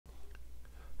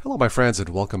Hello my friends and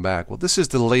welcome back. Well, this is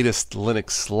the latest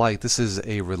Linux Lite. This is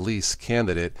a release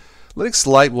candidate. Linux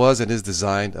Lite was and is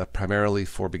designed primarily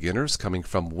for beginners coming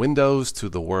from Windows to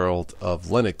the world of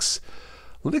Linux.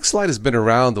 Linux Lite has been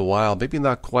around a while, maybe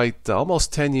not quite,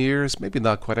 almost 10 years, maybe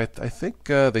not quite. I think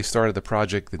they started the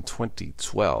project in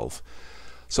 2012.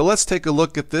 So let's take a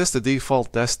look at this. The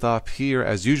default desktop here,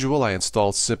 as usual, I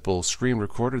installed Simple Screen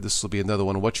Recorder. This will be another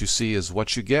one. What you see is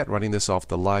what you get, running this off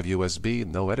the live USB,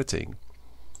 no editing.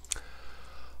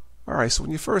 Alright, so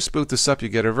when you first boot this up, you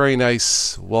get a very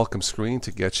nice welcome screen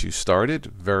to get you started.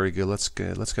 Very good. Let's go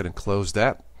ahead and close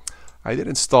that. I did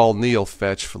install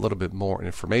NeoFetch for a little bit more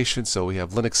information. So we have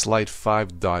Linux Lite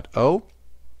 5.0,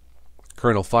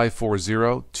 kernel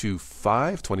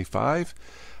 5402525,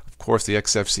 of course the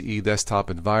XFCE desktop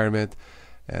environment,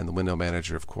 and the window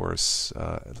manager, of course,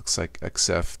 it looks like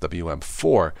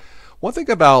XFWM4. One thing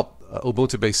about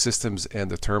Ubuntu-based systems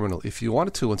and the terminal, if you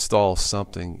wanted to install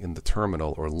something in the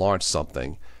terminal or launch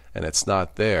something and it's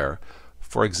not there,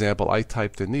 for example, I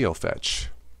typed in NeoFetch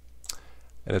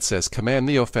and it says command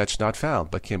NeoFetch not found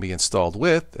but can be installed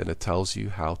with, and it tells you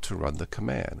how to run the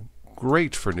command.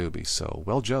 Great for newbies, so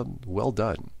well done.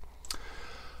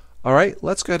 Alright,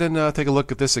 let's go ahead and take a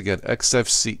look at this again.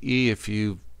 XFCE, if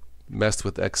you messed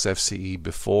with XFCE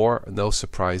before, no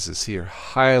surprises here.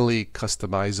 Highly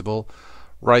customizable.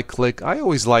 Right click. I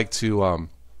always like to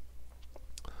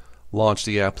launch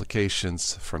the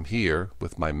applications from here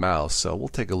with my mouse, so we'll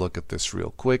take a look at this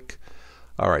real quick.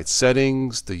 Alright,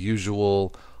 settings, the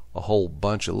usual, a whole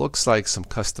bunch. It looks like some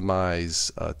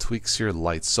customized tweaks here.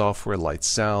 Lite software, Lite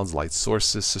sounds, Lite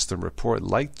sources, system report,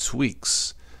 Lite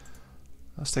tweaks.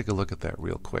 Let's take a look at that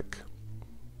real quick.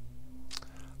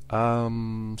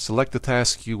 Select the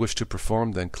task you wish to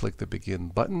perform, then click the begin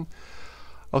button.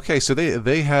 Okay, so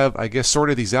they have, I guess,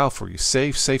 sorted these out for you.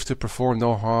 Safe to perform,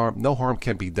 no harm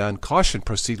can be done. Caution,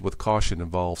 proceed with caution,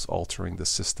 involves altering the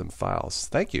system files.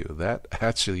 Thank you, that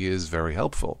actually is very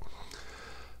helpful.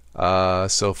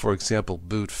 So for example,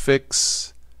 boot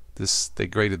fix, they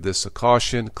graded this a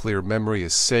caution. Clear memory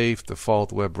is safe,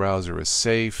 default web browser is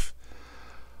safe.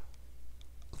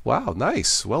 Wow,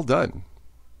 nice, well done.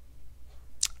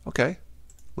 Okay,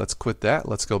 let's quit that.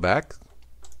 Let's go back.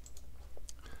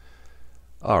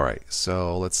 Alright,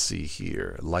 so let's see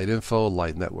here. Lite info,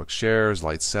 Lite network shares,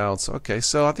 Lite sounds. Okay,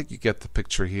 so I think you get the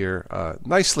picture here.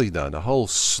 Nicely done. A whole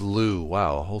slew,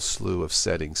 wow, a whole slew of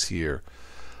settings here.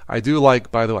 I do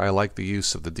like, by the way, I like the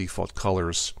use of the default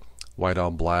colors, white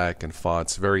on black, and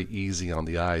fonts. Very easy on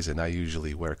the eyes, and I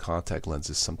usually wear contact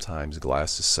lenses, sometimes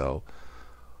glasses, so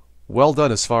well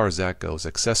done as far as that goes.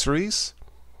 Accessories.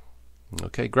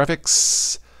 Okay,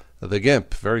 graphics, the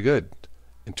GIMP, very good.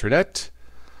 Internet,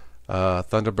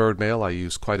 Thunderbird Mail I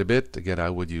use quite a bit. Again, I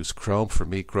would use Chrome. For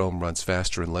me, Chrome runs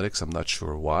faster in Linux. I'm not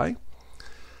sure why.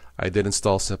 I did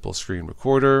install Simple Screen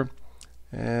Recorder,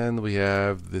 and we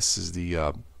have, this is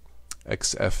the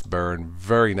XF Burn,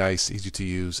 very nice, easy to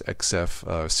use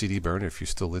XF CD Burn if you're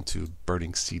still into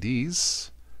burning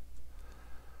CDs.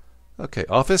 Okay,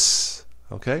 Office,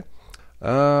 okay.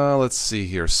 Let's see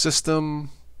here, System.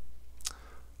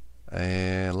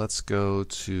 And let's go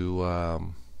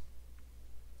to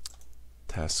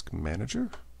Task Manager.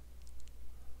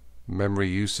 Memory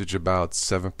usage about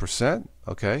 7%.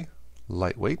 Okay,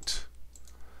 lightweight.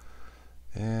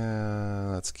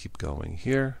 And let's keep going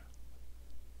here.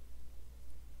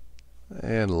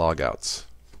 And logouts.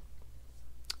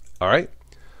 Alright,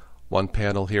 one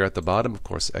panel here at the bottom. Of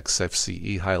course,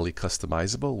 XFCE, highly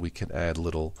customizable. We can add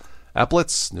little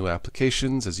applets, new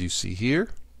applications, as you see here.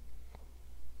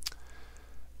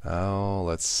 Oh,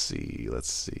 let's see. We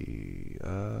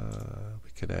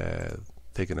can add,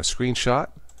 taking a screenshot,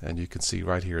 and you can see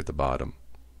right here at the bottom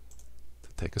to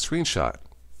take a screenshot.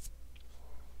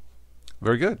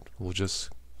 Very good. We'll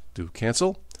just do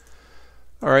cancel.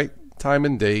 Alright, time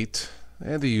and date,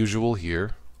 and the usual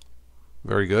here.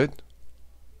 Very good.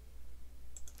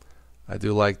 I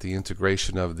do like the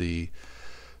integration of the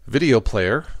video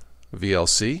player,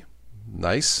 VLC.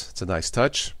 Nice. It's a nice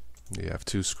touch. You have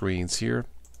two screens here.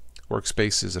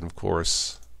 Workspaces, and of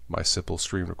course my Simple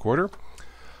Screen Recorder.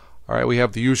 Alright, we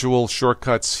have the usual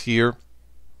shortcuts here,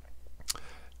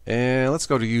 and let's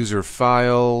go to user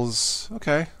files.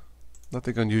 Okay,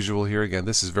 nothing unusual here. Again,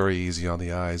 this is very easy on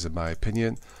the eyes in my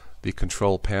opinion. The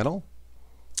control panel,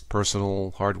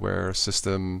 personal, hardware,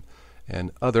 system,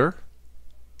 and other.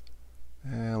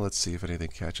 And let's see if anything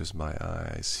catches my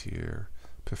eyes here.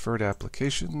 Preferred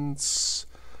applications,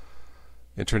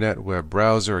 Internet web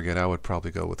browser. Again, I would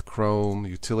probably go with Chrome.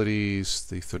 Utilities,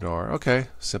 the Thunar. Okay,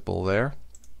 simple there.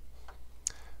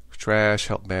 Trash,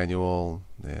 help manual,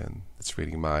 and it's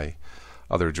reading my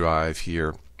other drive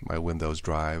here. my Windows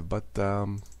drive, but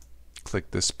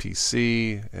click this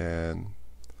PC and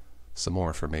some more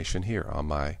information here on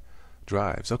my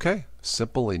drives. Okay,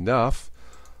 simple enough.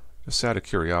 Just out of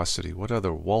curiosity, what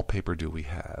other wallpaper do we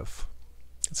have?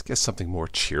 Let's get something more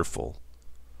cheerful.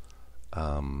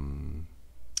 Aha.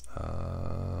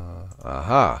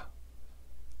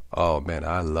 Oh man,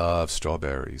 I love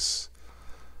strawberries.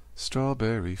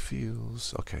 Strawberry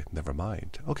fields. Okay, never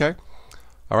mind. Okay.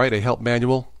 All right, a help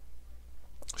manual.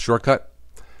 Shortcut.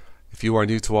 If you are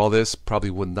new to all this, probably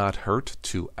would not hurt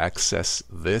to access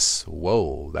this.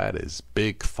 Whoa, that is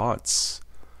big fonts.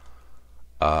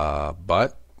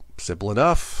 But simple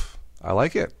enough. I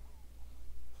like it.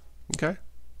 Okay.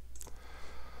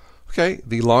 Okay,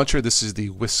 the launcher. This is the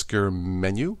Whisker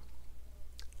menu.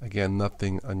 Again,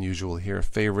 nothing unusual here.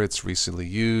 Favorites, recently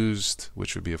used,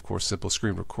 which would be, of course, simple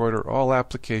screen recorder, all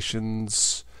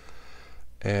applications,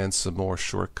 and some more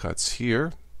shortcuts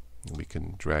here. We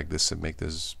can drag this and make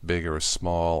this big or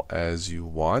small as you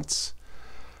want.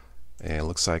 And it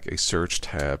looks like a search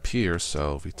tab here.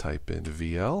 So if we type in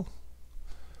VL,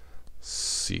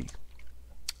 C.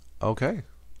 Okay.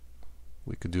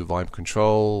 We could do volume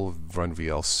control, run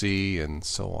VLC, and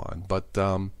so on. But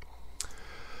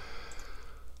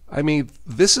I mean,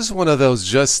 this is one of those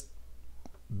just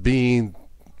being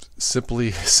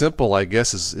simply simple, I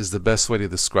guess, is the best way to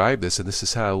describe this, and this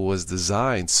is how it was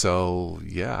designed. So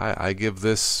yeah, I give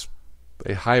this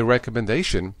a high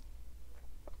recommendation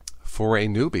for a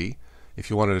newbie if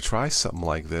you wanted to try something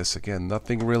like this. Again,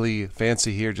 nothing really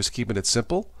fancy here, just keeping it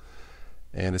simple,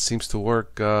 and it seems to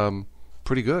work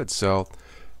pretty good. So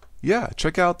yeah,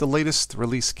 check out the latest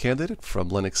release candidate from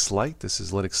Linux Lite. This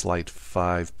is Linux Lite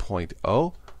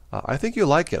 5.0. I think you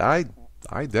like it. I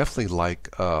definitely like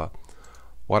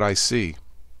what I see.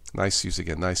 Nice use,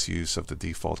 again, nice use of the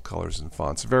default colors and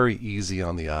fonts. Very easy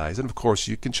on the eyes. And of course,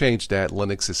 you can change that.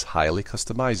 Linux is highly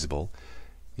customizable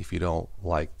if you don't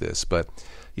like this. But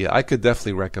yeah, I could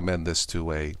definitely recommend this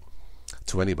to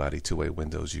anybody, to a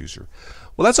Windows user.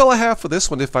 Well, that's all I have for this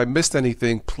one. If I missed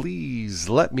anything, please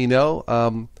let me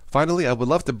know. Finally, I would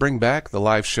love to bring back the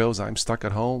live shows. I'm stuck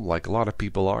at home like a lot of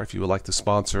people are. If you would like to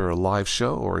sponsor a live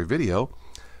show or a video,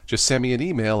 just send me an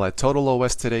email at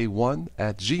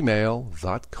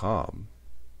totalostoday1@gmail.com.